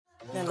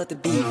Now let the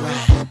beat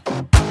ride.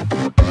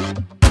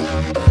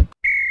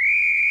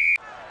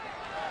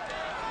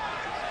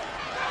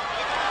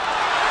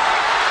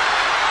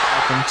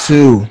 Welcome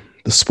to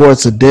the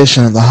sports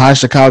edition of the High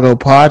Chicago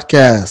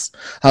podcast.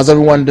 How's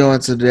everyone doing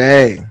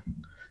today?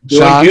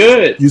 Doing Sean,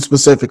 good. you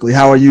specifically,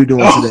 how are you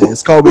doing today?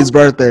 It's Kobe's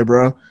birthday,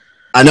 bro.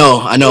 I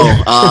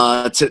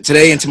know.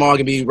 Today and tomorrow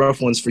can be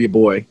rough ones for your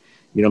boy.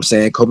 You know what I'm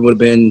saying? Kobe would have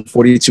been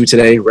 42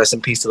 today. Rest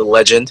in peace to the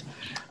legend.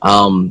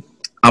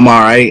 I'm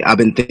all right. I've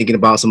been thinking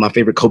about some of my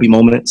favorite Kobe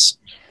moments.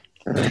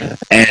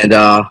 And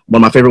one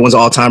of my favorite ones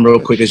all time, real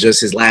quick, is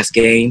just his last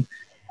game.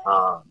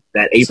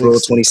 That April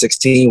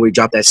 2016 where he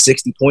dropped that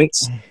 60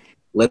 points.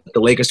 Led the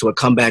Lakers to a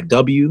comeback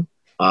W.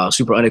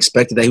 Super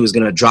unexpected that he was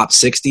going to drop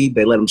 60.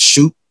 They let him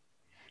shoot.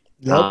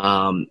 Yep.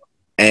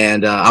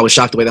 I was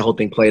shocked the way the whole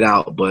thing played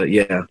out. But,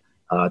 yeah,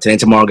 today and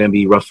tomorrow are going to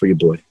be rough for your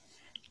boy.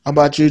 How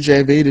about you,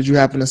 JV? Did you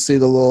happen to see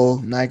the little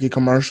Nike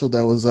commercial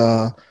that was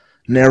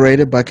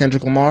narrated by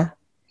Kendrick Lamar?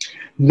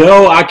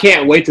 No, I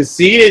can't wait to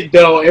see it,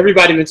 though.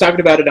 Everybody been talking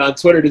about it on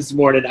Twitter this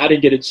morning. I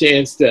didn't get a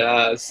chance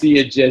to see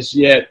it just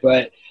yet,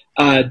 but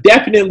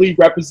definitely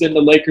represent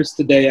the Lakers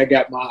today. I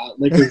got my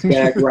Lakers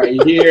bag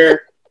right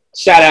here.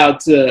 Shout out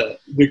to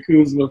the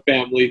Kuzma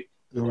family.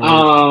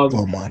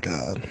 Oh, my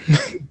God.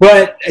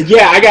 But,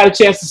 yeah, I got a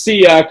chance to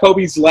see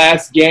Kobe's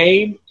last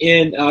game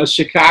in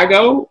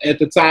Chicago. At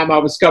the time, I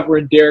was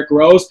covering Derrick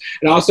Rose.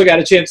 And I also got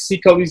a chance to see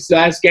Kobe's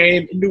last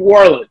game in New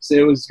Orleans.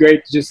 It was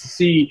great just to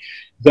see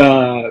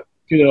the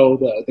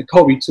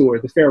Kobe tour,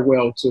 the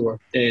farewell tour.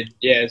 And,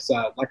 yeah, it's,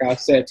 like I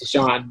said to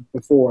Sean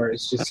before,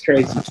 it's just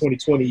crazy.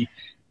 2020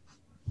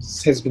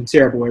 has been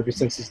terrible ever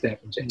since his death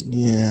in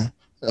January.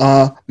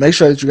 Yeah. Make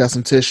sure that you got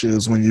some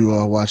tissues when you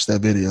watch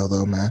that video,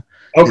 though, man.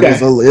 Okay.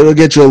 It'll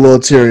get you a little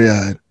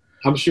teary-eyed.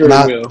 I'm sure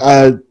it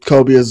will.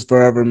 Kobe is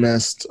forever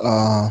missed.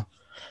 I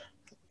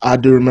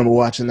do remember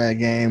watching that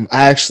game.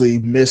 I actually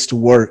missed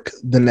work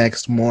the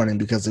next morning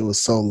because it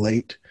was so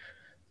late.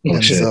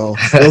 So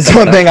that's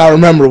one thing I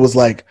remember was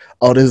like,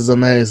 oh, this is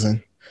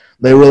amazing.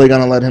 They're really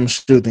going to let him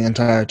shoot the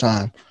entire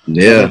time.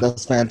 Yeah.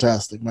 That's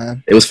fantastic,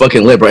 man. It was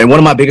fucking lit, bro. And one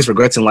of my biggest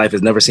regrets in life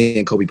is never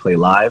seeing Kobe play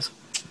live.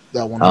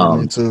 That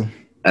one me too.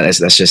 That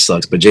just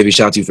sucks. But JV,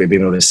 shout out to you for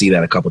being able to see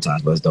that a couple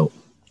times. But it's dope.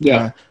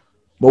 Yeah. Right.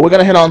 But we're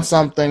going to hit on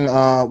something.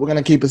 We're going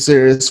to keep it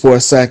serious for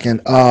a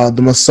second.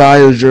 The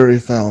Masai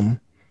Ujiri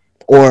film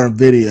or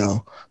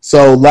video.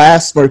 So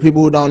for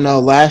people who don't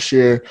know, last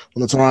year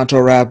when the Toronto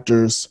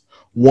Raptors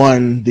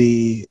won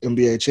the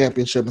NBA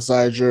championship,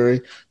 Masai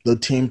Ujiri, the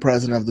team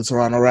president of the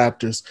Toronto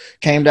Raptors,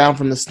 came down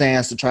from the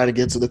stands to try to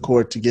get to the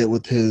court to get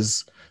with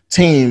his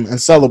team and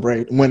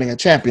celebrate winning a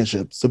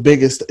championship. It's the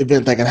biggest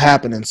event that can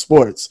happen in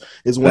sports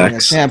is winning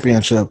a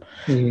championship.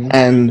 Mm-hmm.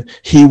 And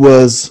he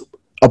was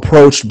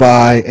approached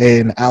by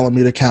an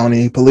Alameda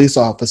County police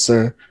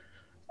officer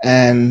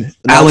and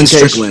Alan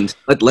Strickland.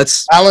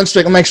 Alan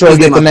Strickland. Make sure I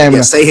get the name.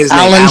 Yeah, say his name.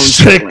 Alan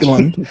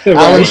Strickland.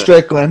 Alan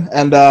Strickland.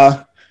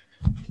 And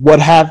what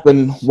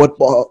happened? What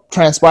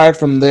transpired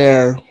from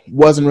there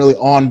wasn't really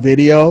on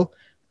video.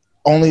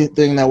 Only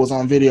thing that was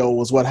on video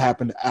was what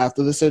happened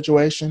after the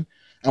situation.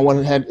 And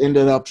what had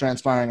ended up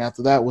transpiring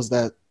after that was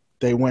that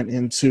they went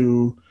and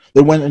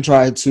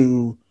tried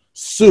to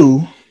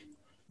sue.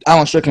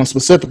 Alan Strickland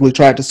specifically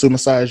tried to sue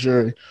Masai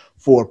Ujiri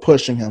for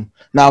pushing him.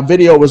 Now,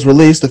 video was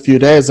released a few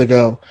days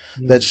ago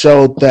that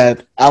showed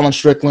that Alan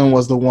Strickland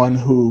was the one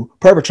who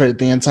perpetrated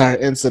the entire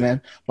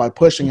incident by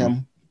pushing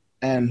him.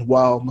 And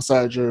while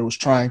Masai Ujiri was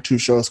trying to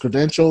show his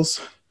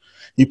credentials,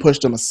 he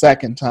pushed him a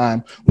second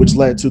time, which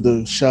led to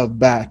the shove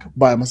back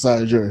by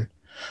Masai Ujiri.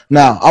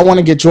 Now, I want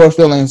to get your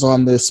feelings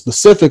on this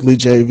specifically,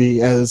 JV,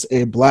 as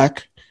a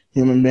black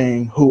human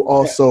being who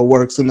also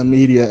works in the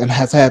media and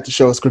has had to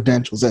show his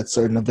credentials at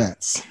certain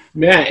events.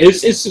 Man,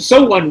 it's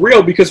so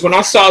unreal because when I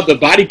saw the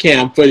body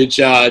cam footage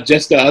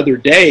just the other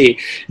day,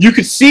 you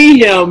could see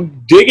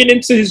him digging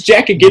into his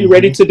jacket, getting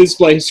ready to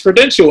display his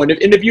credential. And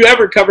if you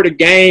ever covered a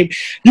game,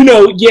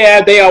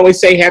 they always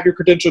say have your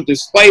credential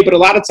displayed, but a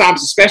lot of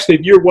times, especially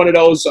if you're one of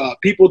those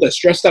people that's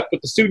dressed up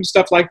with the student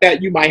stuff like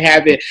that, you might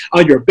have it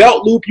on your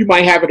belt loop, you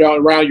might have it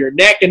around your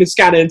neck, and it's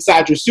kind of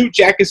inside your suit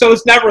jacket. So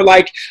it's never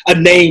like a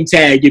name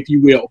tag, if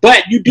you will,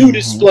 but you do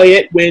display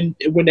it when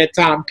that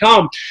time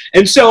comes.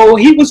 And so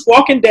he was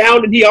walking down,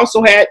 and he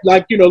also had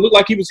looked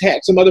like he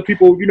had some other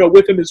people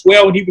with him as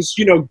well, and he was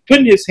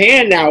putting his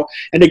hand out,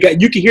 and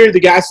you could hear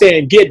the guy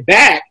saying get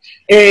back,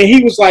 and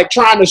he was like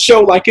trying to show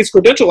like his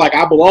credential, like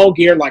I belong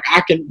here, like I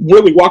can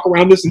really walk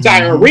around this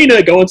entire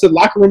arena, go into the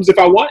locker rooms if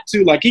I want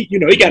to, like he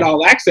got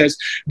all access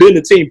being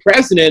the team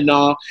president,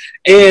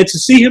 and to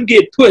see him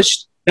get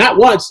pushed not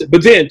once,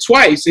 but then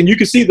twice. And you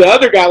can see the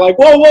other guy like,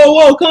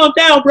 whoa, calm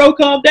down, bro,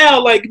 calm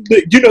down. Like,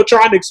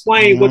 trying to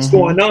explain what's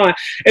going on.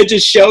 It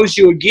just shows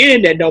you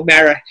again that no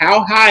matter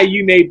how high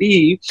you may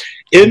be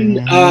in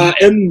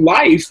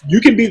life, you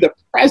can be the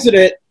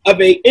president of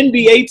a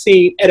NBA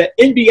team at an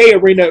NBA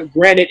arena.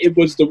 Granted, it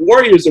was the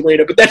Warriors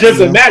arena, but that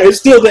doesn't matter. It's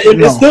still the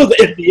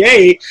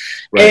NBA,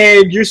 right.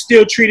 And you're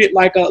still treated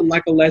like a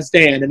less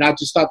than. And I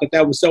just thought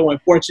that was so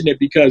unfortunate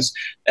because,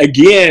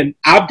 again,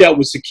 I've dealt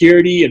with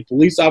security and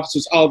police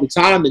officers all the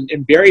time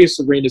in various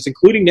arenas,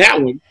 including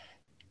that one.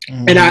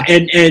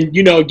 Mm-hmm. And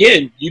you know,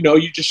 again, you know,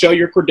 you just show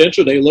your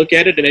credential. They look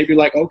at it and they be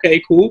like,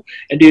 okay, cool,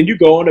 and then you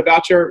go on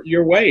about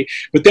your way.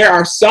 But there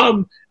are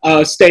some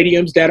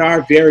stadiums that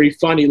are very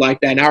funny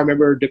like that. And I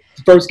remember the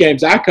first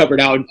games I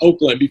covered out in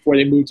Oakland before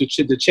they moved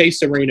to the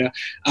Chase Arena.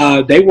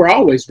 They were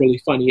always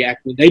really funny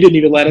acting. They didn't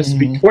even let us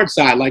be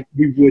courtside like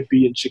we would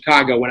be in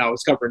Chicago when I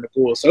was covering the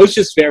Bulls. So it's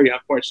just very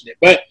unfortunate.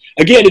 But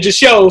again, it just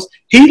shows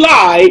he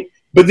lied.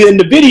 But then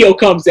the video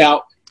comes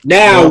out.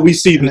 Now we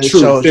see the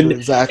truth, and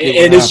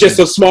it's just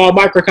a small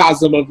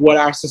microcosm of what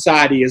our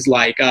society is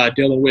like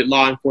dealing with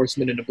law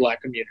enforcement in the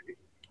Black community.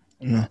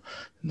 Yeah.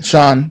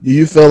 Sean, do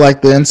you feel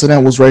like the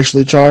incident was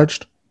racially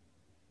charged?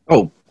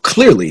 Oh,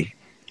 clearly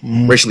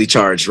racially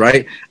charged,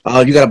 right?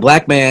 You got a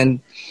Black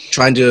man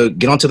trying to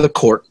get onto the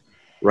court,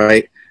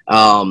 right?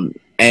 And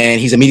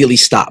he's immediately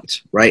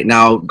stopped, right?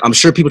 Now, I'm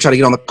sure people try to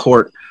get on the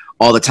court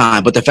all the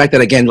time, but the fact that,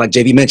 again, like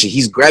JV mentioned,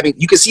 he's grabbing,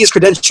 you can see his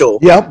credential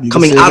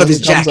coming out of his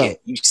jacket.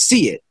 You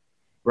see it,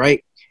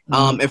 right?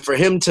 And for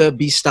him to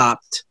be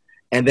stopped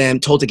and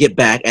then told to get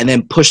back and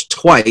then pushed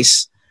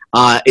twice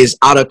is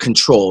out of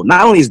control.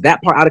 Not only is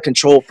that part out of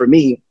control for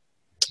me,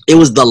 it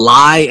was the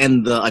lie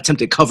and the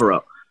attempted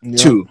cover-up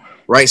too,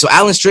 right? So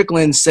Alan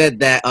Strickland said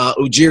that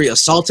Ujiri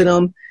assaulted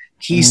him.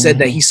 He said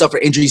that he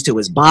suffered injuries to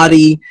his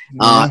body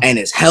and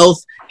his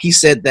health. He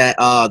said that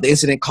the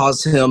incident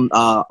caused him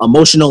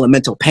emotional and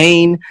mental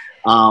pain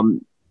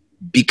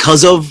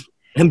because of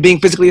him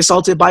being physically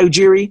assaulted by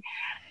Ujiri,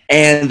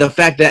 and the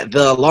fact that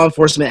the law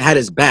enforcement had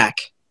his back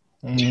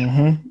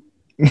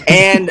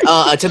and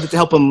attempted to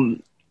help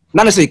him,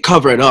 not necessarily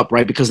cover it up,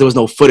 right, because there was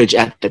no footage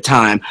at the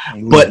time,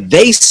 but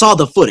they saw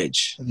the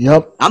footage.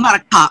 I'm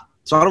not a cop,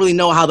 so I don't really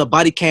know how the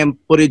body cam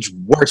footage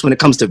works when it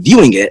comes to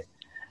viewing it,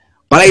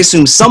 but I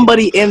assume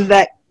somebody in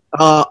that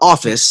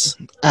office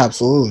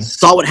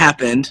saw what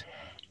happened,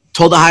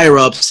 told the higher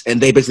ups, and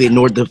they basically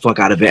ignored the fuck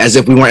out of it as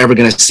if we weren't ever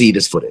going to see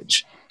this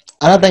footage.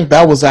 And I think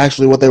that was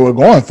actually what they were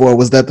going for,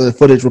 was that the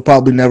footage would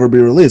probably never be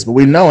released. But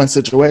we know in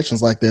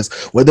situations like this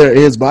where there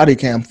is body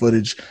cam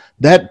footage,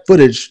 that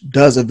footage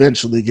does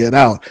eventually get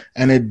out,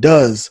 and it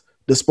does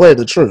display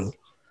the truth.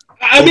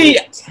 I mean,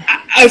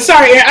 I'm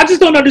sorry, I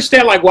just don't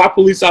understand like why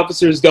police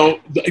officers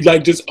don't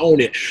like just own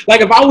it.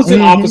 Like if I was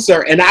an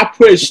officer and I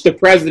pushed the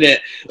president,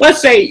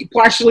 let's say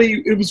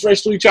partially it was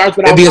racially charged,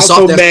 but I was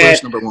also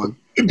mad. Number one.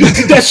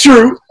 That's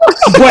true.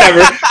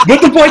 Whatever.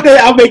 But the point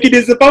that I'm making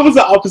is, if I was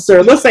an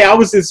officer, let's say I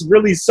was just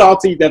really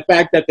salty the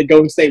fact that the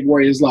Golden State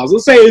Warriors lost.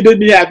 Let's say it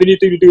didn't have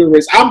anything to do with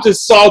race. I'm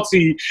just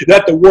salty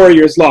that the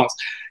Warriors lost.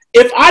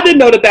 If I didn't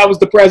know that that was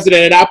the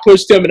president and I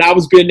pushed him and I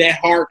was being that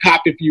hard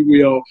cop, if you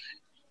will,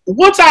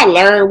 once I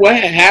learned what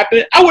had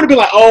happened, I would have been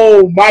like,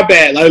 "Oh, my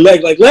bad.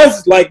 Like,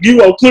 let's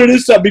clear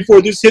this up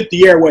before this hit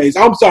the airways.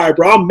 I'm sorry,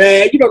 bro. I'm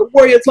mad. You know, the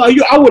Warriors like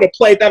you." I would have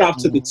played that off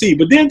to the T.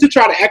 But then to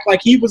try to act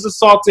like he was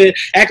assaulted,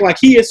 act like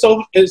he had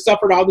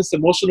suffered all this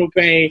emotional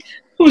pain,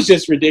 it was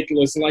just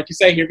ridiculous. And like you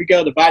say, here we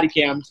go, the body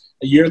cam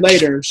a year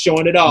later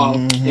showing it all,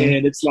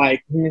 and it's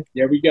like,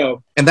 there we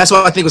go. And that's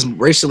why I think it was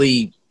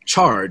racially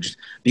charged,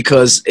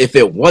 because if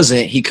it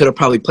wasn't, he could have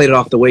probably played it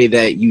off the way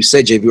that you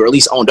said, JV, or at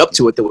least owned up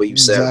to it the way you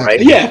said, right?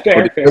 Yeah,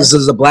 fair. This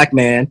is a Black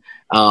man.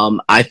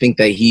 I think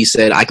that he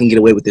said, I can get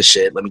away with this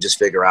shit. Let me just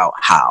figure out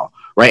how,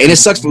 right? And it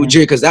sucks for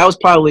Ujiri because that was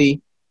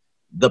probably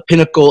the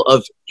pinnacle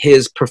of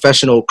his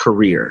professional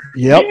career.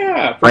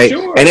 Yeah, for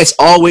sure. And it's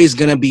always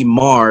going to be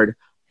marred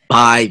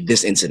by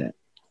this incident.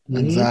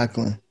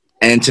 Exactly.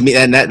 And to me,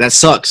 and that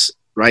sucks,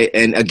 right?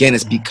 And again,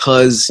 it's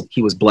because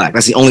he was Black.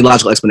 That's the only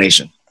logical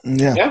explanation.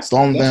 Yeah, it's the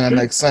only thing that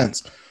makes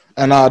sense.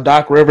 And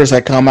Doc Rivers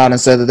had come out and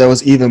said that there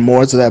was even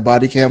more to that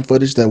body cam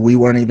footage that we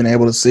weren't even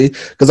able to see.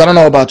 Because I don't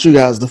know about you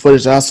guys, the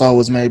footage I saw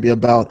was maybe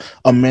about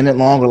a minute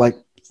long, or like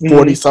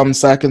 40-something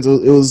seconds.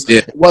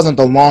 It wasn't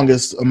the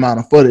longest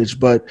amount of footage,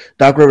 but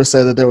Doc Rivers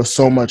said that there was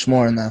so much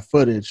more in that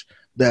footage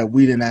that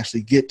we didn't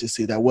actually get to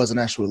see, that wasn't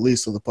actually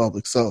released to the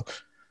public. So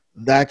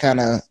that kind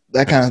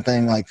of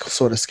thing like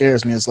sort of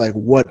scares me. It's like,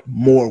 what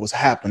more was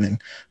happening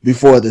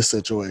before this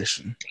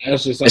situation?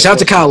 Shout out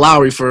to Kyle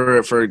Lowry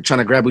for trying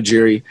to grab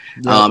Ujiri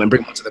and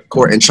bring him to the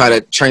court and try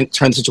to turn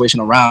the situation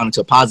around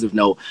into a positive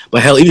note.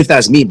 But hell, even if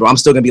that's me, bro, I'm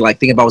still gonna be like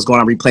thinking about what's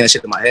going on, replaying that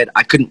shit in my head.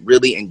 I couldn't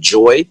really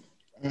enjoy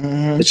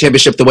the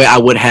championship the way I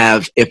would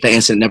have if the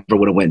incident never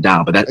would have went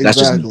down. But that's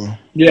just me.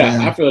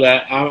 Yeah, I feel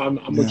that.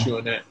 I'm with you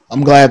on that.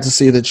 I'm glad to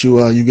see that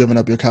you giving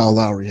up your Kyle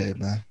Lowry hate,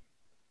 man.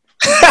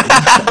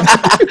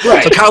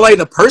 Right. So Kyle Lowry,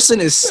 the person,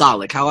 is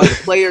solid. Kyle Lowry, the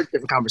player,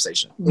 different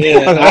conversation. Yeah,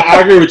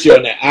 I agree with you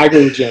on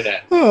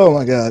that. Oh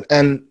my God.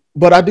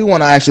 But I do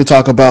want to actually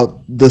talk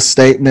about the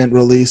statement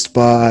released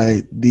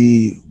by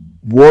the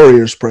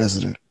Warriors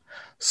president.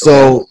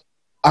 So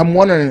I'm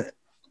wondering,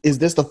 is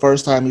this the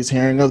first time he's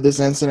hearing of this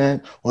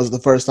incident? Or is it the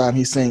first time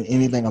he's saying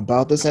anything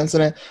about this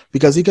incident?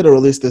 Because he could have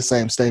released this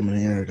same statement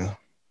a year ago.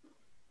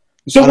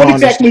 So what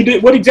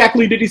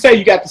exactly did he say?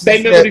 You got the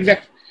statement? What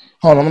exactly?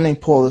 Hold on, let me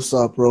pull this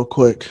up real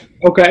quick.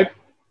 Okay.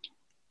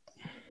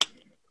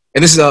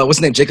 And this is what's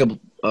his name? Jacob.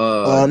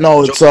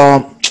 No, it's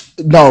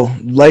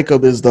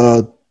Lacob is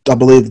I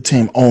believe the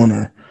team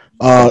owner.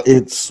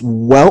 It's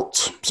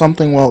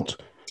something Welch.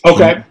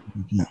 Okay.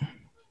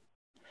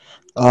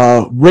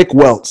 Yeah. Rick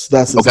Welts,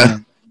 that's his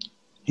name.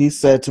 He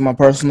said to my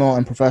personal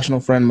and professional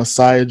friend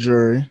Masai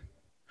Ujiri,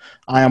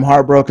 I am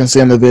heartbroken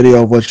seeing the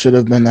video of what should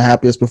have been the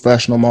happiest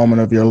professional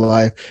moment of your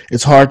life.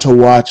 It's hard to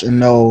watch and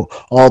know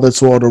all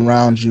that's world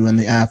around you in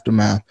the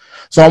aftermath.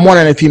 So I'm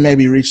wondering if he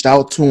maybe reached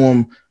out to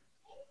him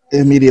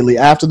immediately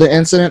after the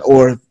incident,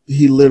 or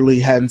he literally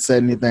hadn't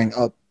said anything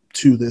up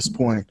to this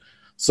point.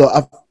 So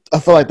I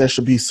feel like there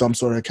should be some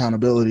sort of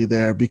accountability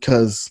there,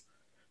 because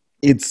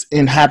it's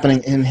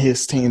happening in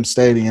his team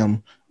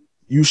stadium.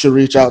 You should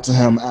reach out to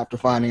him after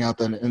finding out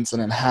that an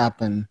incident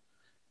happened.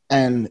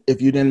 And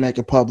if you didn't make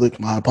it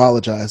public, I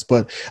apologize.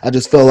 But I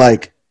just feel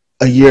like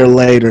a year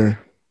later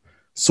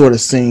sort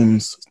of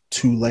seems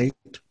too late.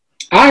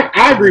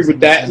 I agree with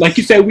that. Like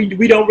you said,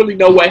 we don't really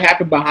know what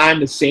happened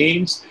behind the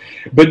scenes.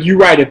 But you're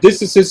right. If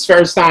this is his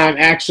first time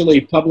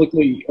actually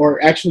publicly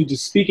or actually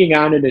just speaking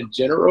on it in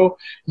general,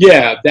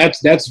 yeah,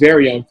 that's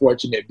very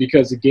unfortunate.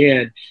 Because,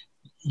 again,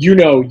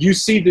 you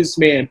see this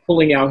man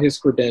pulling out his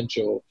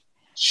credential,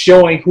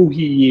 showing who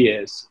he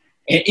is.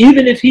 And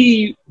even if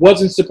he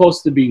wasn't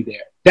supposed to be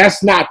there,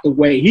 that's not the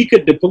way.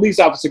 The police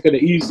officer could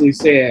have easily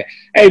said,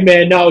 hey,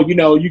 man, no,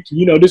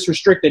 this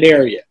restricted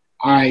area.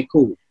 All right,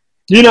 cool.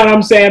 You know what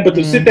I'm saying? But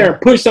to sit there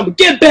and push someone,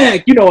 get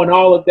back, and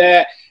all of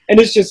that. And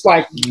it's just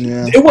like,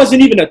 It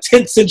wasn't even a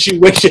tense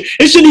situation.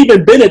 It shouldn't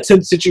even been a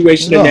tense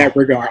situation in that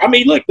regard. I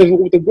mean, look,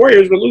 the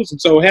Warriors were losing,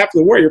 so half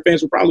the Warrior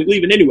fans were probably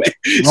leaving anyway.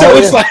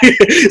 It's like,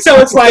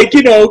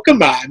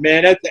 come on,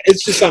 man.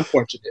 It's just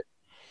unfortunate.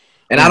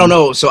 And I don't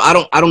know. So I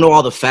don't know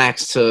all the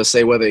facts to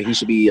say whether he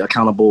should be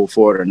accountable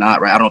for it or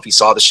not, right? I don't know if he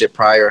saw the shit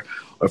prior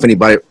or if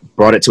anybody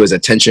brought it to his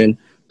attention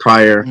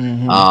prior.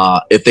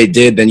 If they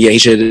did, then he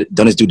should have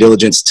done his due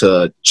diligence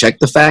to check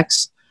the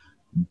facts.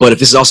 But if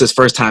this is also his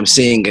first time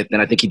seeing it,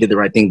 then I think he did the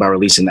right thing by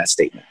releasing that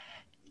statement.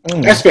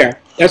 That's fair.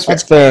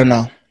 That's fair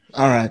enough.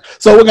 All right.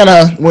 So we're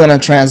gonna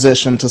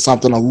transition to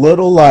something a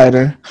little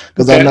lighter,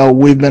 because I know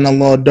we've been a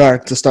little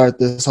dark to start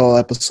this whole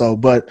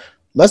episode. But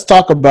let's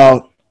talk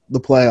about the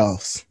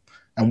playoffs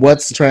and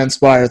what's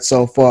transpired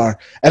so far.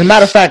 And a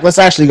matter of fact, let's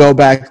actually go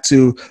back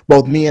to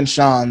both me and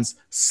Sean's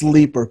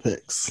sleeper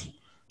picks.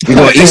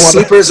 East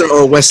sleepers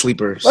or West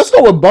sleepers? Let's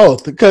go with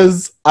both,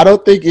 because I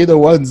don't think either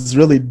one's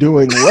really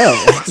doing well.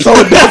 So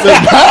it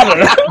doesn't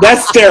matter.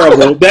 That's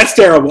terrible.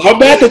 I'm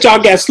mad that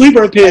y'all got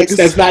sleeper picks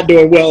that's not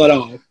doing well at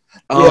all.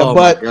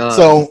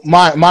 So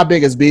my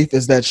biggest beef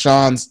is that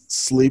Sean's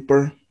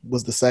sleeper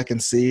was the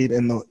second seed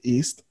in the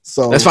East.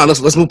 So that's fine.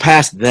 Let's move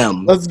past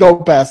them. Let's go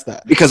past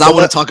that. Because I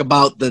want to talk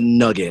about the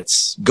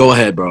Nuggets. Go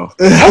ahead, bro.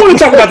 I want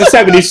to talk about the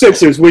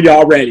 76ers when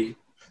y'all ready.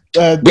 We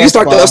can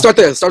start there. Let's start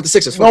there. Start the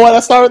Sixers. You know what?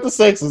 Let's start with the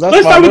Sixers.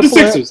 Let's start with the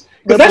Sixers.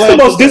 Because that's the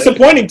most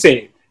disappointing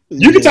team.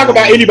 You can talk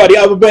about anybody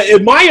else, but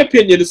in my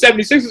opinion, the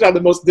 76ers are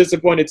the most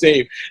disappointing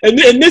team. And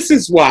this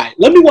is why.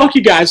 Let me walk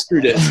you guys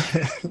through this.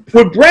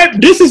 With Brett,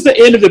 this is the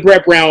end of the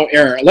Brett Brown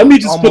era. Let me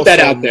just put that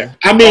out there.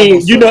 I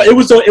mean, it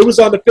was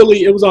on the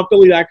Philly, it was on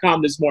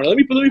Philly.com this morning. Let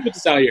me put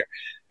this out here.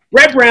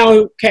 Brett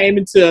Brown came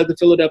into the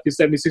Philadelphia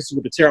 76ers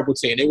with a terrible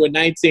team. They were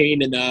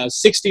 19 and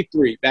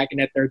 63 back in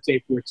that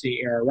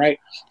 13-14 era, right?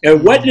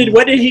 And what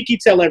did Hickey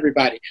tell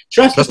everybody?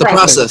 Trust the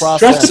process.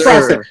 Trust the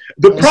process.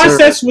 The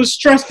process was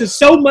trusted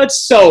so much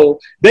so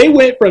they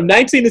went from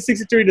 19 and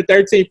 63 to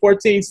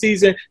 13-14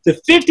 season to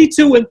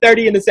 52 and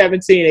 30 in the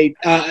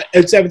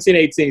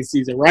 17-18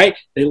 season, right?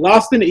 They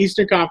lost in the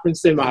Eastern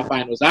Conference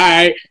semifinals. All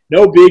right,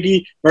 no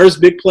biggie.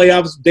 First big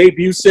playoffs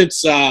debut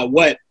since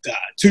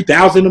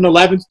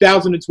 2011,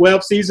 2012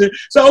 season.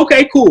 So,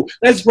 okay, cool.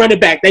 Let's run it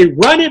back. They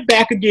run it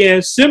back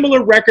again.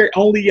 Similar record,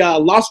 only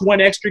lost one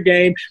extra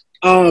game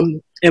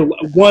and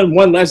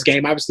one less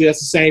game. Obviously, that's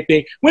the same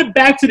thing. Went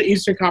back to the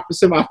Eastern Conference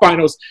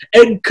semifinals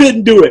and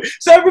couldn't do it.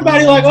 So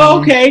everybody like, oh,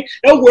 okay,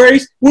 no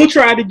worries. We'll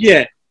try it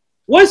again.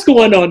 What's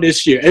going on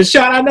this year? And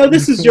Sean, I know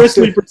this is your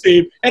sleeper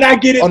team, and I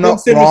get it.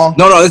 Wrong.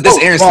 No, this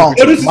is Aaron's sleeper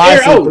team. This is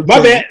Aaron. Oh,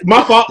 my bad.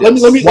 My fault. Let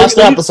me watch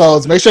the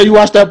episodes. Make sure you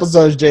watch the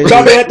episodes, Jay.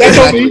 My bad. That's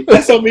on me.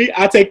 That's on me.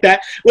 I'll take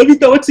that. Let me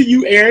throw it to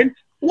you, Aaron.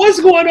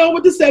 What's going on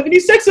with the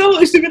 76ers? I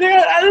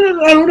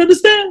don't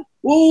understand.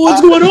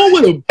 What's going on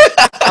with them?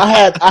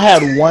 I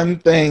had one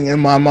thing in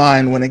my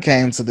mind when it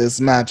came to this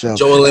matchup.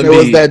 It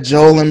was that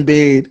Joel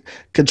Embiid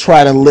could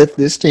try to lift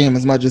this team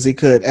as much as he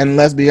could. And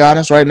let's be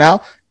honest, right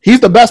now, he's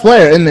the best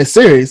player in this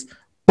series,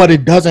 but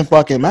it doesn't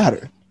fucking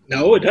matter.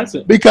 No, it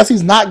doesn't. Because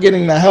he's not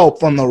getting the help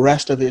from the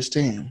rest of his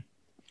team.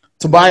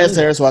 Tobias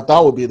Harris, who I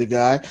thought would be the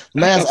guy,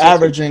 man's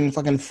averaging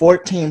fucking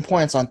 14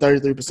 points on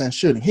 33%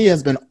 shooting. He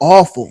has been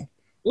awful.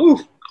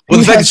 Oof. Well,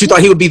 the fact that you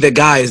thought he would be the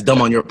guy is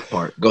dumb on your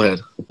part. Go ahead.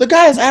 The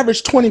guy has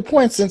averaged 20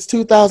 points since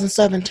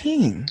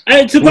 2017.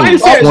 And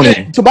Tobias said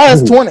 20.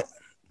 Tobias 20.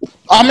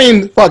 I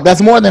mean, fuck,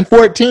 that's more than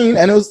 14,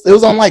 and it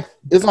was on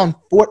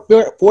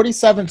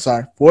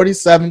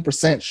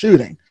 47%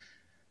 shooting.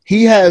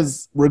 He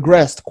has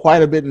regressed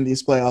quite a bit in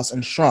these playoffs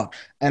and shrunk,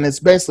 and it's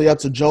basically up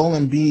to Joel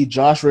Embiid,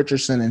 Josh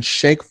Richardson, and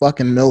Shake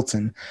fucking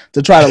Milton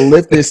to try to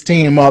lift this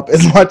team up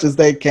as much as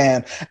they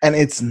can, and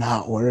it's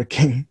not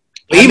working.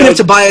 Even if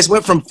Tobias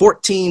went from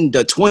 14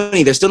 to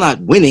 20, they're still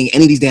not winning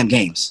any of these damn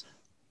games.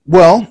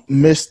 Well,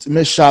 missed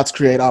shots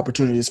create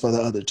opportunities for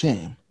the other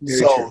team.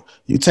 So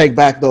you take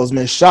back those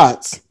missed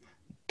shots,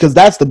 because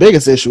that's the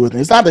biggest issue with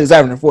him. It's not that he's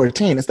averaging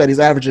 14; it's that he's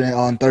averaging it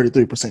on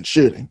 33%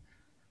 shooting.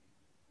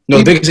 No,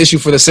 the biggest issue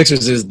for the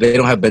Sixers is they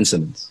don't have Ben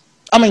Simmons.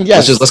 I mean,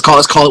 yes. Let's call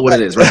it what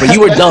it is, right? But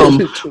you were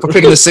dumb for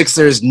picking the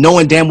Sixers,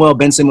 knowing damn well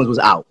Ben Simmons was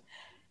out.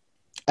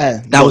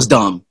 That was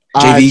dumb.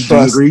 JV, do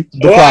you agree?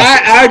 Well,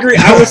 I agree.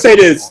 I would say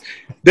this.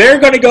 They're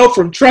going to go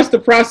from trust the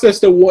process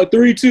to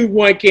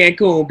 3-2-1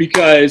 Cancun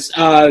because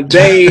I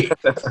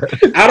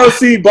don't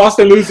see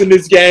Boston losing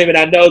this game, and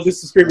I know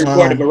this is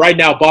pre-recorded, but right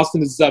now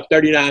Boston is up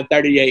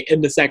 39-38 in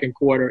the second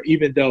quarter,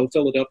 even though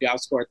Philadelphia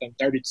outscored them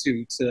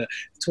 32-27 in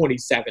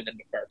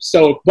the first.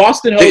 So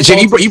Boston holds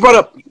you brought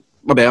up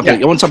 – my bad.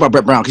 I want to talk about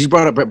Brett Brown because you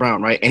brought up Brett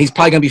Brown, right? And he's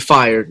probably going to be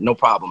fired, no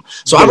problem.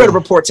 So I read a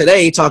report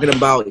today talking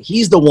about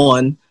he's the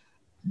one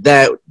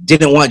that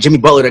didn't want Jimmy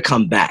Butler to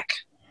come back.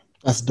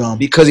 That's dumb.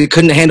 Because he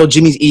couldn't handle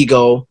Jimmy's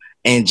ego,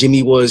 and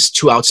Jimmy was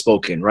too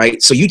outspoken,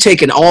 right? So you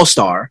take an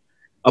all-star,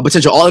 a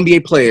potential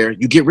all-NBA player,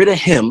 you get rid of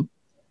him,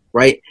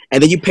 right?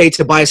 And then you pay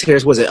Tobias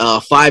Harris,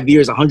 5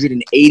 years,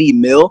 $180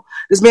 million?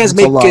 This man's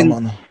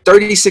making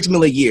 $36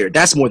 million a year.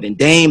 That's more than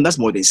Dame. That's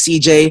more than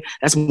CJ.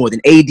 That's more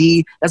than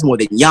AD. That's more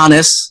than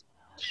Giannis.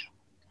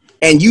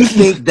 And you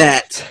think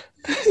that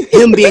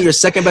him being your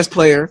second-best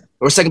player,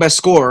 or second-best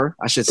scorer,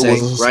 I should say,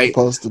 right?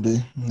 Supposed to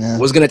be. Yeah.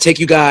 Was going to take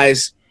you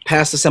guys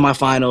past the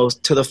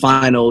semifinals, to the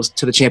finals,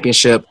 to the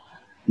championship?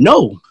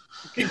 No.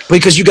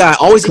 Because you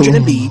got always injured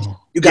Embiid.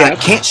 You got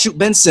can't shoot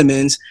Ben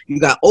Simmons. You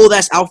got old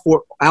ass Al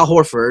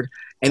Horford.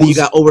 And then you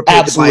got overpaid.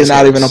 Absolutely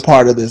not even a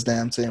part of this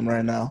damn team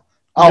right now.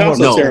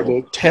 No,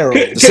 terrible.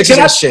 Terrible. The Sixers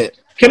are shit.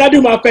 Can I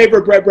do my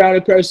favorite Brett Brown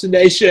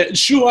impersonation?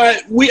 Sure,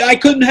 I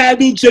couldn't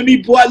handle Jimmy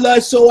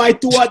Butler, so I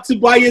thought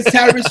Tobias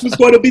Harris was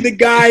going to be the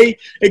guy.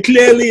 And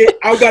clearly,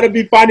 I've got to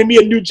be finding me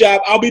a new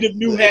job. I'll be the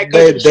new head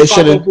coach of the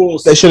Chicago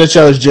Bulls. They should have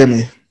chose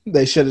Jimmy.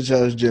 They should have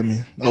chose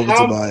Jimmy over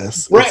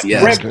Tobias.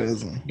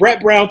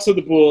 Brett Brown to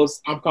the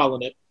Bulls. I'm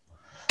calling it.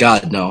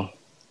 God, no.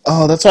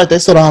 Oh, that's right. They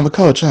still don't have a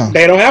coach, huh?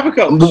 They don't have a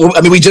coach.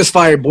 I mean, we just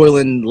fired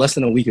Boylan less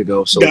than a week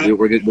ago, so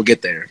we'll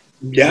get there.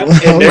 Yeah.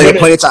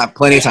 Plenty of time.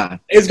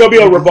 It's going to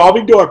be a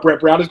revolving door.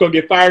 Brett Brown is going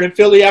to get fired in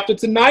Philly after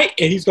tonight,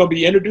 and he's going to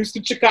be introduced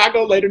to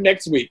Chicago later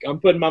next week. I'm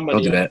putting my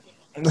money on that.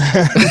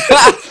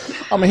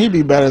 I mean, he'd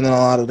be better than a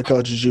lot of the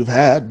coaches you've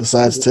had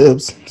besides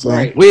Tibbs. So.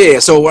 Right. Well, yeah,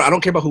 so I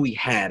don't care about who we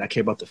had. I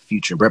care about the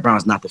future. Brett Brown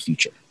is not the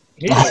future.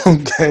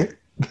 Okay.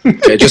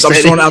 I'm just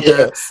throwing out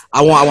there.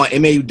 I want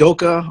Ime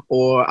Udoka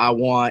or I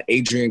want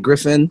Adrian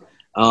Griffin.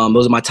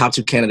 Those are my top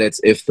two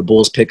candidates if the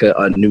Bulls pick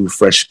a new,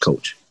 fresh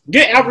coach.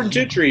 Get Alvin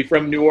Gentry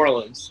from New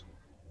Orleans.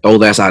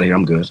 Old ass out of here.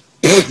 I'm good.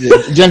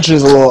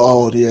 Gentry's a little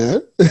old, yeah.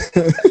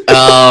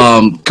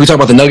 Can we talk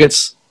about the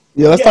Nuggets?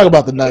 Yeah, let's talk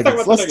about the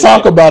Nuggets. Let's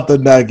talk about the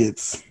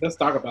Nuggets.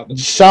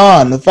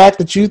 Sean, the fact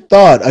that you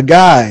thought a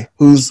guy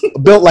who's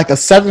built like a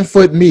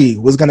 7-foot me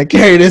was going to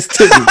carry this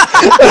team.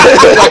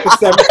 Like a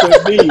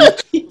 7-foot me.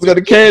 Was going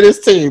to carry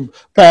this team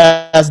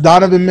past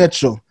Donovan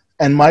Mitchell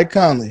and Mike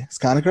Conley. It's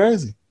kind of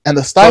crazy. And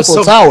the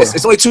Stifle Tower.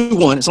 It's only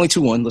 2-1. It's only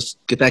 2-1. Let's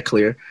get that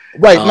clear.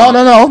 Right.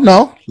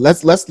 No.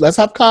 Let's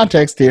have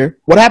context here.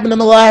 What happened in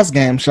the last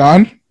game,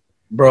 Sean?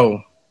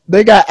 Bro.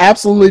 They got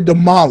absolutely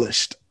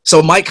demolished. So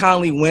Mike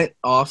Conley went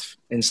off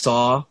and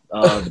saw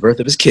the birth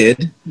of his kid.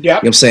 Yep. You know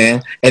what I'm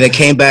saying? And then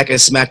came back and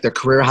smacked a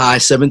career high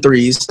 7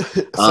 threes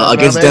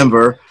against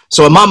Denver.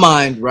 So in my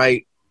mind,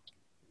 right,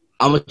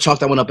 I'm going to chalk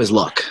that one up as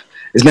luck.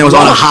 This man was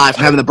on a high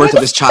from having the birth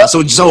of his child.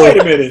 So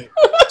wait a minute.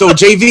 So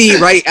JV,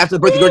 right, after the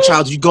birth of your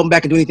child, did you go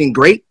back and do anything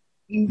great?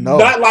 No.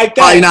 Not like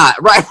that. Probably not.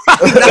 Right.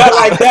 Not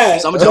like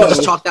that. So I'm going to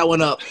just chalk that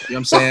one up. You know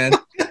what I'm saying?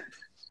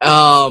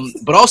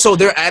 But also,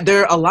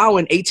 they're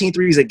allowing 18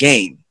 threes a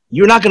game.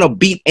 You're not going to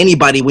beat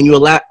anybody when you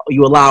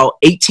allow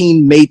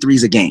 18 made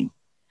threes a game.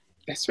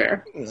 That's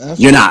fair.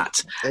 You're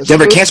not.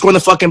 Denver can't score in the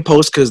fucking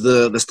post because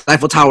the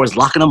Stifle Tower is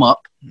locking them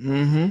up.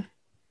 Mm-hmm.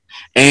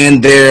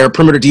 And their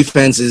perimeter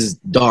defense is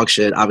dog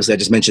shit. Obviously, I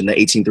just mentioned the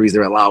 18 threes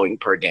they're allowing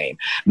per game.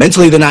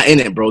 Mentally, they're not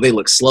in it, bro. They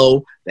look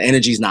slow. The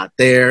energy's not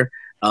there.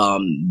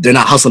 They're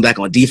not hustling back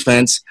on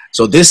defense.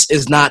 So this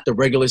is not the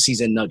regular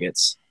season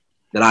Nuggets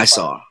that I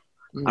saw.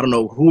 I don't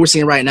know who we're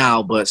seeing right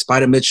now, but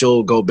Spider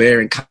Mitchell, Gobert,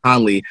 and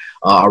Conley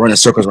are running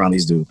circles around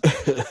these dudes.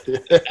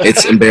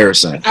 It's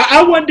embarrassing.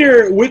 I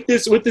wonder with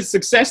the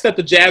success that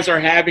the Jazz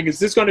are having, is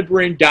this going to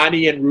bring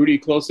Donnie and Rudy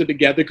closer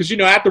together? Because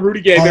after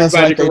Rudy gave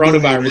everybody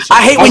coronavirus.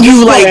 I hate when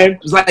you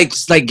like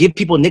give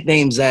people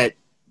nicknames that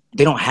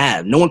they don't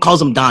have. No one calls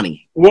them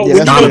Donnie. Well, Yeah, when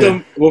you know Donnie.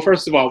 them, well,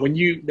 first of all, when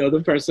you know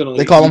them personally,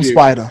 They call you him do.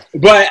 Spider.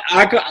 But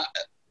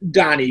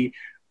Donnie,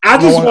 I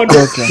No just one, wonder.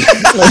 okay.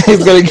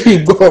 He's gonna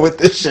keep going with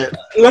this shit.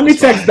 Let me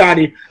text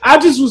Donnie. I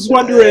just was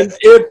wondering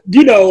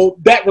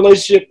if, that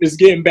relationship is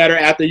getting better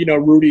after,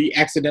 Rudy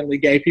accidentally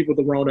gave people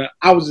the Rona.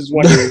 I was just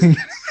wondering.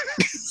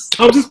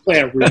 I'm just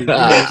playing, Rudy.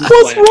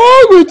 What's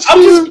wrong with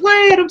you?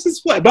 I'm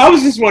just playing. But I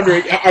was just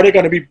wondering, are they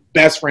going to be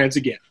best friends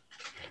again?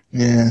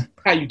 Yeah.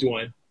 How you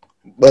doing?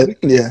 But,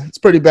 yeah, it's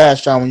pretty bad,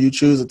 Sean, when you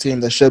choose a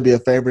team that should be a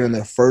favorite in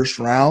their first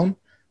round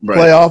Right.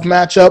 playoff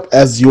matchup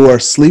as your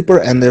sleeper,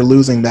 and they're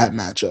losing that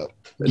matchup.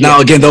 Now,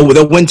 again,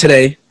 they'll win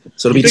today,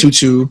 so it'll be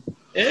 2-2.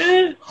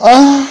 I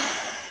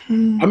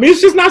mean,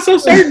 it's just not so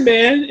certain,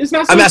 man. It's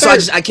not so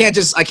certain. So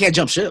I can't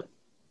jump ship.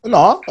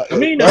 No, I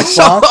mean, no. that's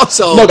fine.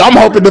 So Look, I'm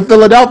hoping the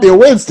Philadelphia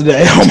wins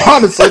today. I'm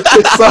honest with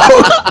you.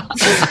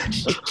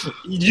 So,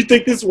 You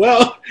think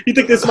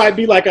this might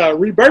be like a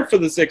rebirth for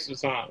the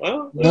Sixers, huh?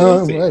 Well, no,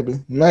 we'll see.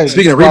 maybe.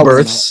 speaking of Probably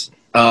rebirths,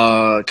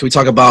 can we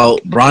talk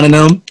about Bron and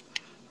them? not.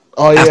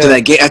 Oh yeah,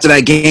 After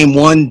that game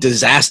one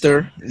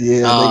disaster, yeah,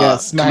 they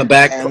got smacked coming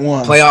back. and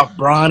won. Playoff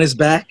Bron is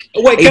back.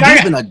 Wait,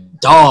 AD's been a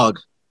dog.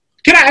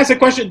 Can I ask a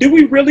question? Did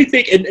we really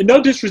think, and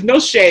no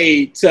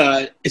shade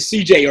to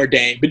CJ or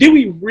Dame, but did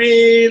we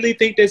really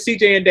think that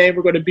CJ and Dame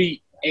were going to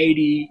beat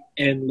AD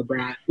and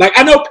LeBron? Like,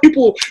 I know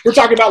people were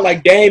talking about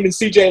like Dame and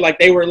CJ, like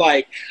they were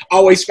like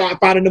always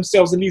finding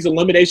themselves in these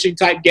elimination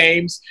type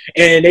games,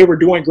 and they were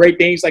doing great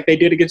things like they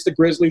did against the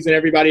Grizzlies and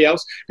everybody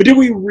else. But did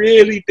we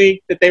really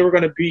think that they were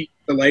going to beat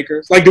the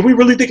Lakers? Like, did we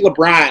really think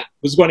LeBron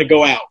was going to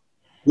go out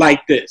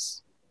like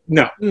this?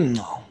 No.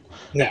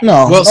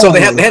 Well, so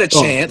they had a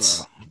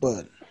chance.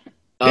 But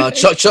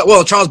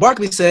Charles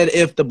Barkley said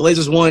if the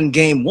Blazers won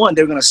game one,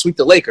 they were going to sweep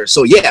the Lakers.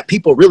 So, yeah,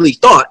 people really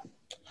thought.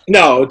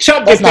 No,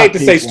 Chuck gets paid to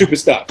say stupid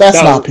stuff.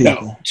 That's not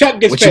people. No. Chuck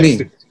gets What you paid.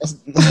 mean?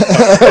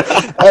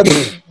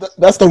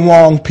 that's the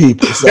wrong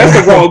people. So. That's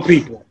the wrong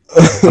people.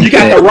 You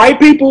got the right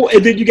people,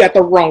 and then you got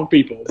the wrong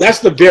people. That's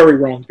the very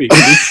wrong people.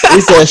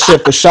 He said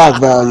shit for shock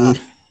value.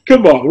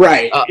 Come on,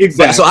 right?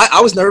 Exactly. So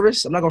I was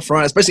nervous. I'm not gonna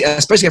front, especially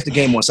after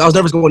game one. So I was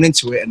nervous going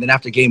into it, and then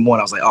after game one,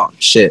 I was like, "Oh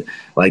shit!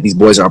 Like these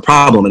boys are a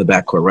problem in the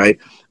backcourt, right?"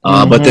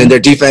 But then their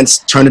defense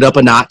turned it up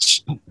a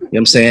notch. You know what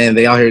I'm saying?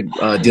 They out here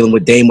dealing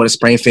with Dame with a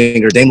sprained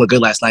finger. Dame looked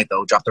good last night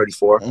though, dropped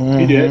 34.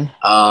 He did.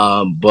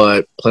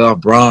 But playoff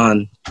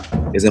Bron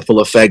is in full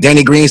effect.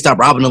 Danny Green stopped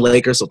robbing the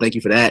Lakers, so thank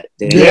you for that.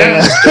 Danny.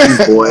 Yeah.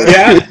 Boy.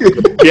 Yeah.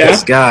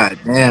 Yes, God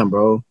damn,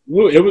 bro.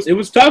 Well, it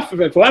was tough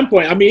at one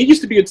point. I mean, it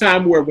used to be a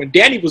time where when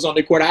Danny was on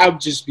the court, I would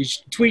just be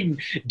tweeting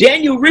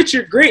Daniel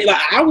Richard Green.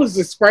 Like I was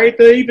afraid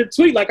to even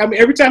tweet. Like I mean,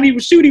 every time he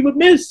would shoot, he would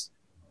miss.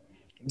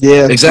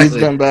 Yeah, exactly.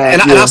 He's been bad.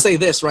 And I'll say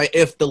this, right?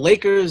 If the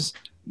Lakers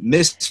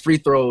missed free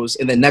throws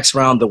in the next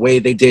round the way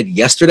they did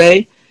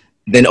yesterday,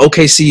 then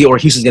OKC or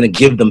Houston's going to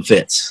give them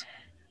fits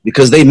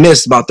because they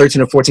missed about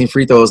 13 or 14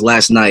 free throws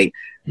last night.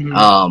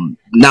 Now,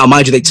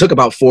 mind you, they took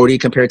about 40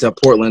 compared to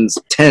Portland's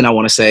 10, I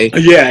want to say.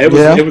 Yeah,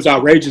 it was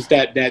outrageous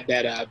that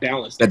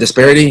balance. That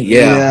disparity,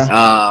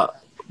 yeah.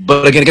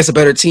 But again, against a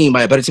better team,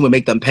 a better team would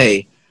make them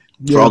pay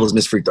for all those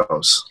missed free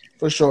throws.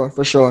 For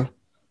sure.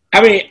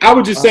 I mean, I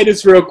would just say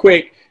this real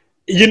quick.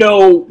 You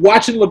know,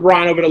 watching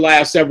LeBron over the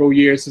last several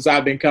years since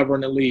I've been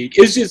covering the league,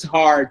 it's just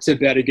hard to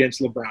bet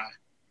against LeBron.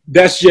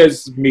 That's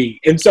just me.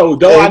 And so,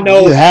 though I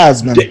know, it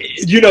has been.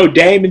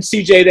 Dame and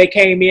CJ, they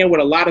came in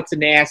with a lot of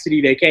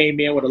tenacity. They came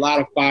in with a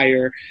lot of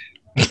fire.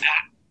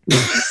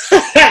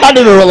 I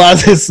didn't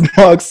realize his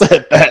smug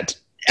said that.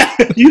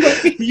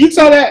 You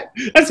saw that?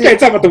 That's great.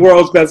 Talking about the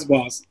world's best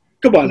boss.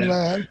 Come on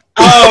now.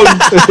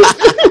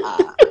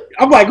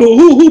 I'm like,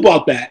 who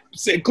bought that?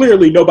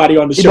 Clearly, nobody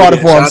on the show. He bought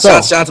it for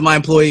himself. Shout out to my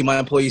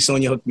employee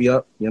Sonia hooked me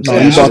up. You know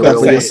you bought that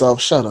for yourself.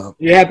 Shut up.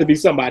 You had to be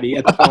somebody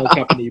at the phone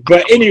company.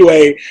 But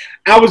anyway,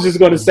 I was just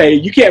going to say,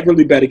 you can't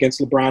really bet against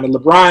LeBron. And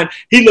LeBron,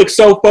 he looked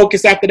so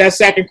focused after that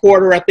second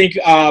quarter. I think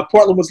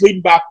Portland was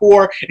leading by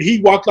 4. And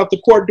he walked off the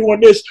court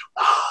doing this.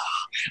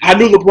 I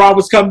knew LeBron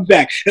was coming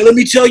back. And let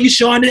me tell you,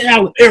 Sean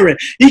and Aaron,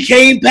 he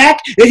came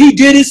back and he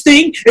did his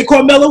thing. And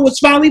Carmelo was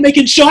finally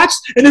making shots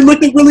and it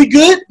looked really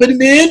good. But in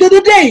the end of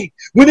the day,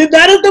 when it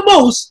mattered the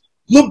most,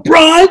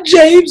 LeBron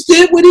James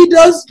did what he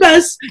does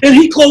best, and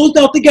he closed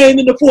out the game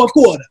in the fourth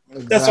quarter.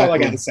 Exactly. That's all I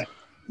got to say.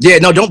 Yeah,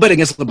 no, don't bet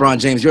against LeBron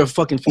James. You're a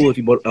fucking fool if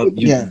you bet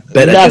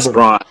against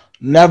LeBron.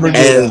 Never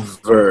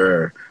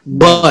ever.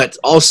 But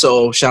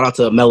also, shout out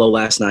to Melo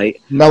last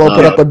night. Melo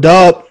put up a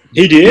dub.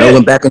 He did. Melo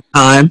went back in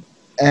time.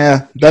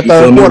 Yeah, that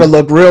third quarter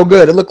looked real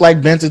good. It looked like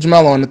vintage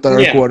Melo in the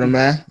third quarter,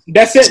 man.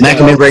 That's it.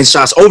 Smacking mid-range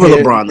shots over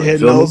LeBron.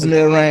 Hitting those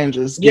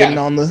mid-ranges, getting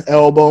on the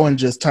elbow and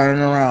just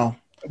turning around.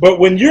 But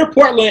when you're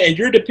Portland and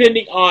you're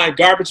depending on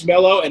garbage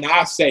Melo, and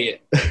I say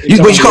it. You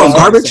call him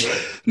garbage?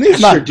 He's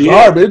not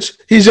garbage.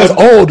 He's just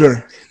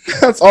older.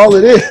 That's all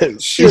it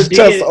is. He's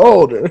just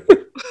older.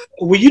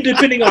 When you're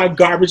depending on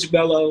garbage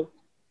Melo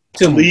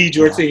to lead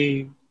your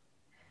team,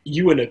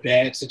 you in a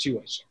bad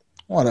situation.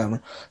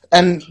 Whatever.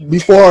 And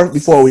before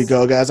we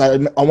go, guys, I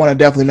want to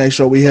definitely make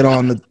sure we hit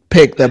on the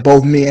pick that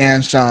both me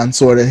and Sean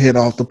sort of hit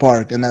off the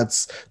park, and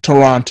that's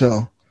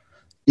Toronto.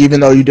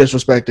 Even though you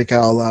disrespected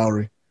Kyle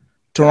Lowry,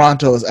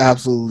 Toronto is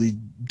absolutely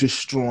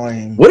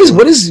destroying. What is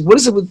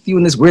it with you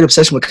and this weird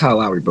obsession with Kyle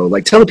Lowry, bro?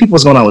 Like, tell the people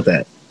what's going on with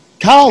that.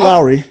 Kyle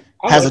Lowry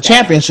has a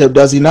championship,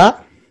 does he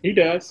not? He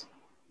does.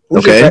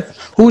 Who's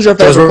your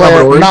favorite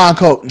player?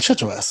 Non-coach. Shut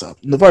your ass up.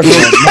 The first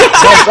one.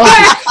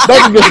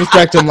 Don't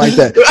disrespect him like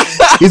that.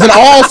 He's an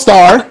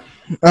all-star.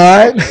 All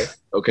right.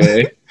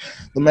 Okay.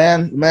 The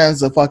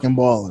man's a fucking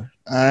baller.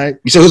 All right.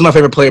 You said who's my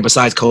favorite player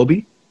besides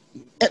Kobe?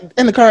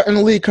 In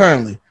the league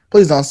currently.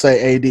 Please don't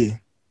say AD.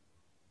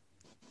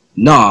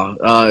 No,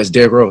 it's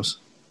Derrick Rose.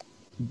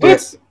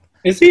 What?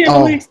 Is he in the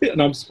league still?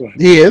 No, I'm just playing.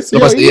 He is.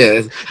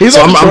 Yeah.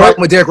 So I'm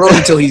riding with Derrick Rose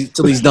until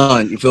he's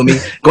done. You feel me?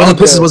 Going to the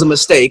Pistons was a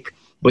mistake,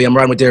 but I'm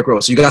riding with Derrick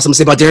Rose. So you got something to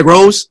say about Derrick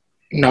Rose?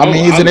 No, I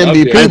mean he's an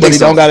MVP, but he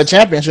don't got a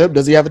championship.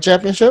 Does he have a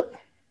championship?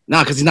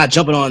 Nah, because he's not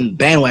jumping on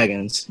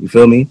bandwagons. You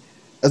feel me?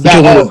 He could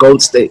have won with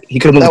Gold State. He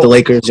could have won with the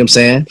Lakers. You know what I'm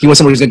saying? He wants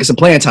somebody who's gonna get some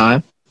playing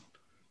time.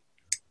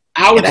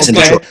 I would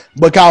say,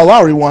 but Kyle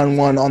Lowry won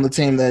on the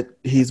team that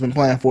he's been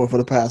playing for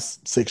the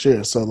past 6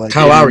 years. So like,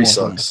 Kyle Lowry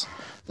sucks.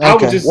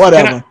 Okay,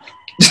 whatever.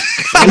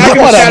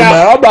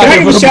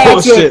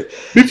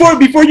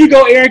 Before you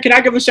go, Aaron, can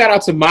I give a shout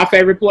out to my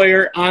favorite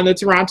player on the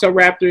Toronto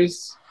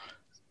Raptors?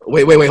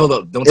 Wait, hold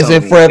up. Don't Is tell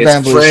it me. Fred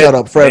VanVleet? Shut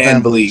up, Fred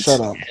VanVleet.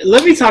 Shut up.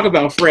 Let me talk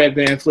about Fred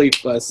VanVleet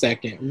for a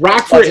second.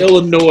 Rockford,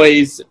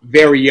 Illinois'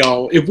 very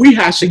own. If we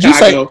had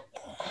Chicago,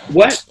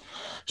 what?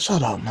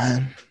 Shut up,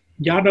 man.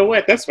 Y'all know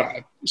what? That's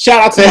fine.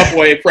 Shout out to my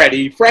boy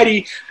Freddie.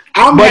 Freddie,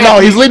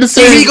 he's leading the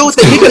series. He goes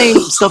with the nickname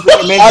stuff.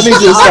 Man, I need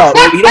to stop.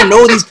 You don't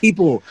know these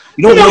people.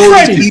 You don't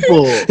know these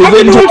people. He's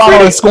leading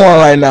Toronto in scoring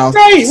right now.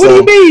 Right. What do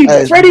you mean?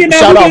 Hey, Freddie and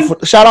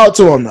shout out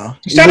to him though.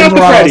 Shout out to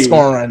Freddie.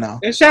 Scoring right now.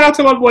 And shout out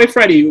to my boy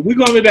Freddie. We're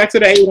going to be back to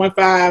the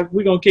 815.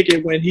 We're going to kick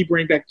it when he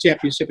brings back the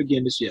championship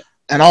again this year.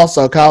 And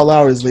also, Kyle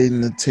Lowry is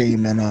leading the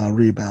team in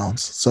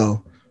rebounds.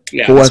 So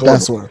for what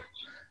that's worth.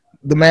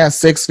 The man's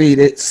 6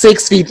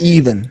 feet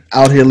even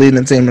out here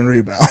leading the team in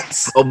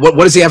rebounds.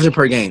 What is he averaging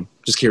per game?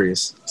 Just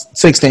curious.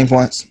 16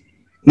 points.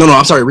 No,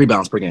 I'm sorry,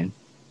 rebounds per game.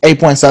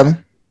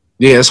 8.7.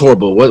 Yeah, it's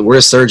horrible.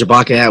 Where's Serge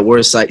Ibaka at?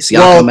 Where's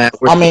Siakam at?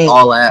 Where's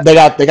all at? They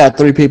got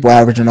 3 people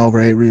averaging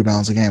over 8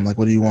 rebounds a game. Like,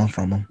 what do you want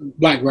from them?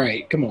 Like,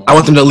 right? Come on. I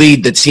want them to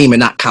lead the team and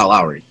not Kyle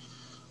Lowry.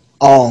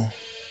 Oh.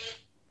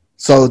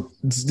 So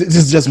this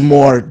is just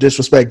more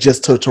disrespect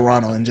just to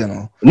Toronto in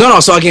general. No.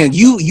 So again,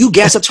 you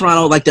gas up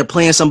Toronto like they're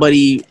playing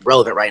somebody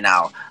relevant right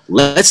now.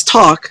 Let's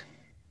talk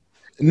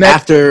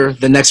after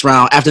the next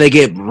round, after they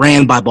get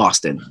ran by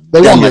Boston. They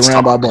won't get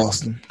ran by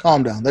Boston.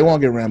 Calm down. They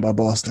won't get ran by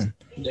Boston.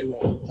 They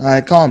won't. All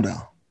right, calm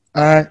down.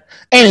 All right.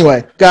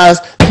 Anyway, guys,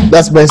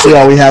 that's basically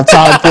all we have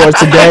time for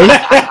today.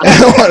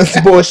 This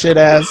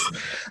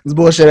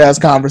bullshit ass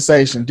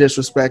conversation,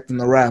 disrespecting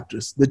the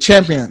Raptors,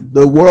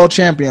 the world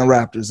champion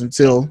Raptors,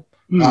 until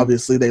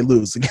obviously they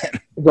lose again.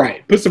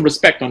 Right. Put some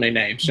respect on their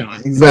name, Sean.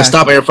 Exactly. You better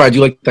stop Air Fried.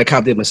 You like that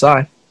cop did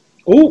Masai?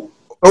 Ooh.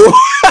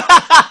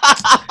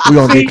 We're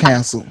gonna get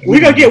canceled. We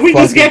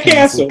just got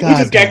canceled.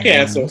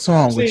 What's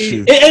wrong with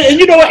you? And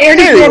you know what, Aaron?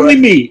 It's normally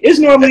me. It's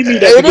normally me.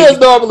 It is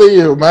normally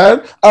you,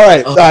 man. All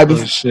right.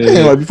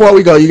 Anyway, before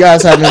we go, you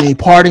guys have any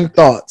parting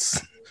thoughts?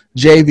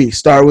 JV,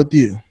 start with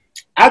you.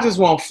 I just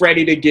want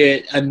Freddie to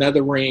get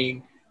another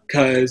ring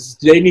because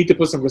they need to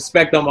put some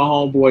respect on my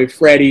homeboy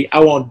Freddie. I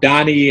want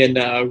Donnie and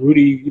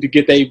Rudy to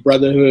get their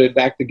brotherhood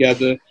back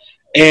together.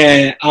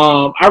 And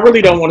I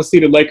really don't want to see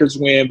the Lakers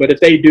win, but if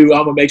they do,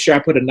 I'm gonna make sure I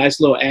put a nice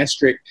little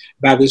asterisk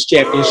by this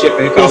championship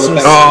and call it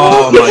back.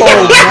 Oh my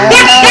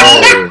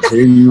God!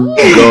 Here you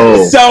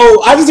go.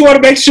 So I just want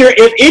to make sure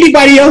if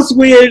anybody else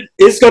wins,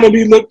 it's gonna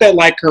be looked at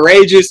like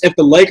courageous. If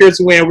the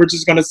Lakers win, we're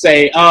just gonna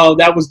say, "Oh,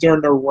 that was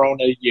during the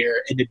Rona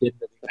year, and it didn't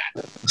really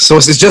matter." So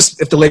it's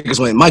just if the Lakers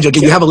win. Mind you,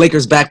 you have a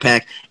Lakers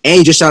backpack, and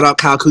you just shout out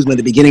Kyle Kuzma at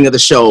the beginning of the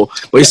show,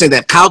 where you're saying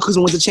that Kyle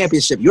Kuzma wins the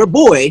championship. Your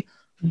boy.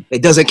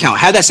 It doesn't count.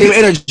 Have that same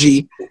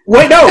energy.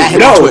 Wait, no.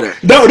 Because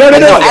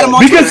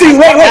see,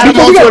 wait. Let me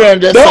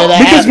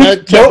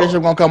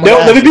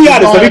be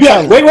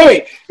honest.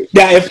 Wait.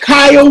 Now, if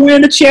Kyle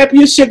win the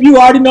championship, you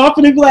already know I'm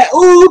gonna be like,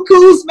 "Ooh,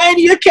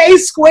 Kuzmania K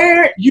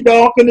squared." You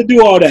know I'm gonna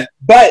do all that.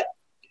 But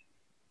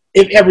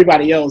if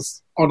everybody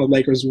else on the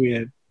Lakers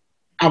win,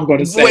 I'm going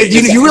to say. Wait,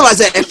 you realize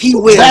that if he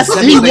wins,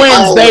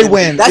 they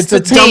win. That's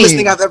the dumbest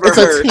thing I've ever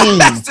heard.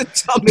 That's the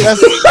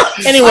dumbest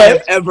thing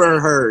I've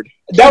ever heard.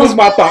 That was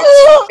my thoughts.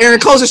 Aaron,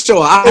 close the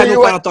show. I have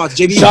no final thoughts.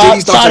 JV's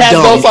thoughts are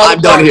dumb. I'm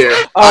done here.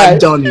 I'm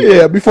done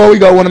here. Yeah, before we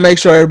go, I want to make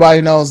sure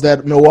everybody knows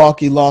that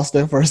Milwaukee lost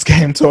their first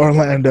game to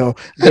Orlando.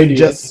 They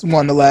just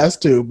won the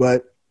last 2,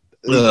 but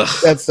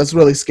that's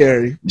really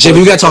scary. JV,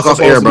 we got to talk off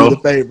air, bro. The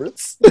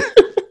favorites.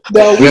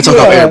 No, we got to talk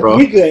off air, bro.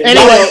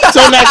 Anyway,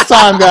 till next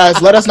time,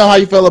 guys. Let us know how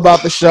you feel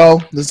about the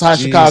show. This is High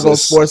Chicago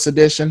Sports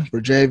Edition.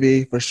 For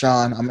JV, for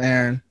Sean, I'm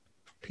Aaron.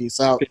 Peace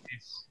out.